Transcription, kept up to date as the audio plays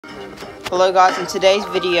Hello guys, in today's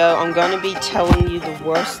video I'm going to be telling you the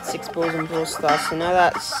worst 6 brawls in Brawl Stars. So now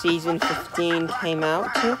that season 15 came out,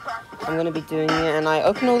 I'm going to be doing it, and I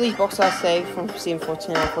opened all these boxes I saved from season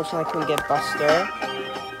 14. Unfortunately I couldn't get Buster,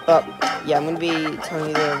 but yeah, I'm going to be telling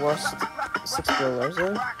you the worst 6 brawlers.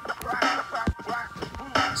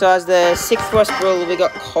 So as the 6th worst brawler we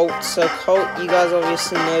got Colt. So Colt, you guys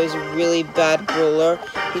obviously know, is a really bad brawler.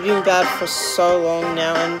 He's been bad for so long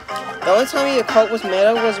now, and the only time Colt was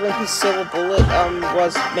meta was when his silver bullet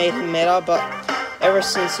was made him meta, but ever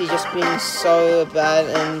since he's just been so bad.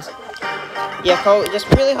 And yeah, Colt just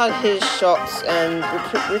really hard to hit his shots, and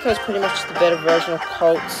Rico's pretty much the better version of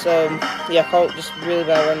Colt. So yeah, Colt just really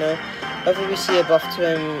bad right now. Hopefully we see a buff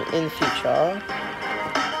to him in the future.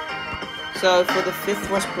 So for the 5th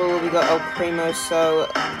worst brawler we got Primo. So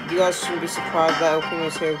you guys shouldn't be surprised that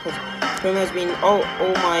Primo's here, because Primo's been all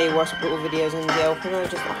my worst brawler videos, and yeah, Primo's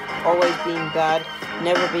just always been bad,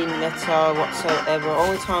 never been meta whatsoever.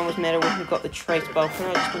 Only time was meta when he got the traits, but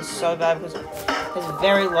Primo's just been so bad because he has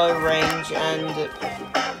very low range, and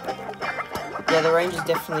yeah, the range is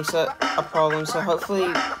definitely a problem. So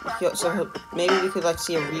hopefully, maybe we could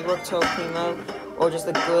see a rework to Primo, or just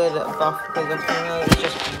a good buff, because Primo is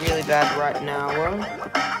just really bad right now.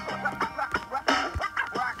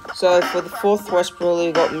 So for the 4th worst brawler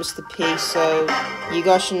we got Mr.P. So you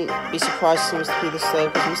guys shouldn't be surprised to see Mr.P this low,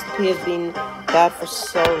 because Mr.P has been bad for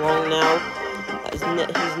so long now. He's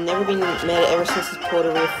never been meta ever since his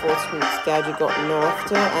portal reinforcements gadget got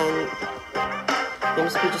nerfed, and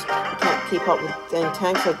Mr.P just can't keep up with, and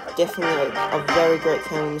tanks are definitely a very great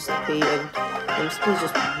thing with Mr.P, and Mr.P is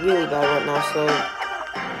just really bad right now. So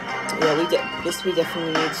yeah, Mr.P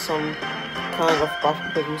definitely needs some kind of buff,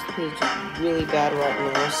 because Mr.P is just really bad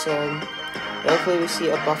right now. So hopefully we see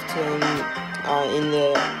a buff to him in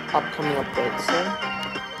the upcoming updates.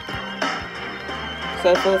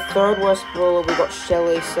 So for the 3rd worst brawler we got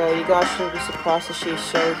Shelley. So you guys shouldn't be surprised to see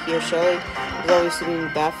Shelley here. Shelley has obviously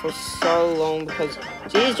been bad for so long, because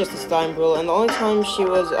she is just a starting brawler, and the only time she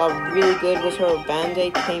was really good was her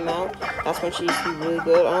Band-Aid came out. That's when she used to be really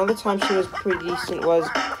good. Another time she was pretty decent was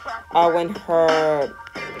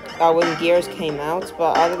when Gears came out,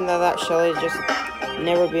 but other than that, Shelley's just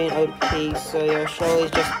never been OP. So yeah,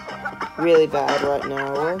 Shelley's just really bad right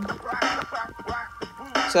now.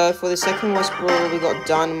 So for the 2nd worst brawler we got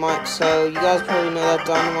Dynamike. So you guys probably know that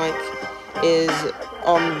Dynamike is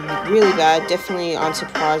really bad, definitely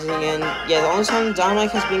unsurprising. And yeah, the only time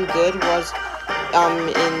Dynamike has been good was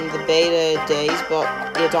in the beta days, but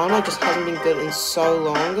yeah, Dynamike just hasn't been good in so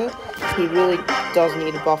long. He really does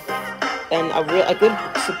need a buff, and a good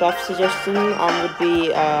buff suggestion would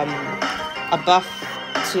be a buff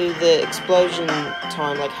to the explosion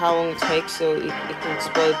time, like how long it takes so it can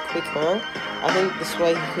explode quicker. I think this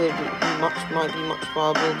way he might be much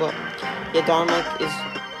viable, but yeah, Dynamike is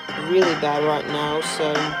really bad right now.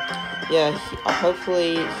 So yeah,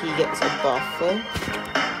 hopefully he gets a buff.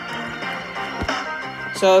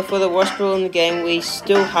 So for the worst brawler in the game, we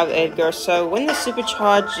still have Edgar. So when the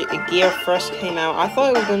supercharged gear first came out, I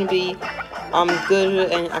thought it was going to be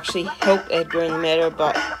good and actually help Edgar in the meta,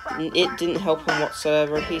 but it didn't help him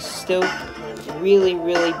whatsoever. He's still really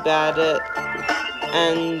bad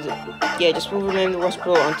and yeah, just will remain the worst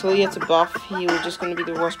brawler until he gets a buff. He was just going to be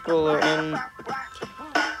the worst brawler, and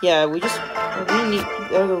yeah,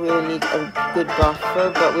 Edgar really needs a good buff,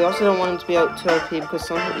 but we also don't want him to be out too OP, because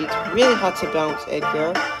it's really hard to balance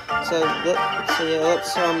Edgar. So yeah,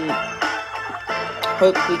 let's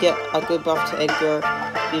hope we get a good buff to Edgar,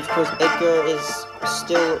 because Edgar is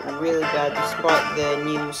still really bad despite the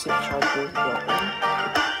new supercharged build.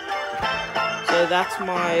 So that's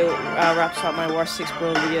wraps up my worst 6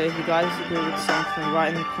 brawler video. If you guys agree with something,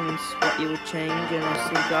 write in the comments what you would change, and I'll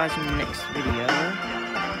see you guys in the next video.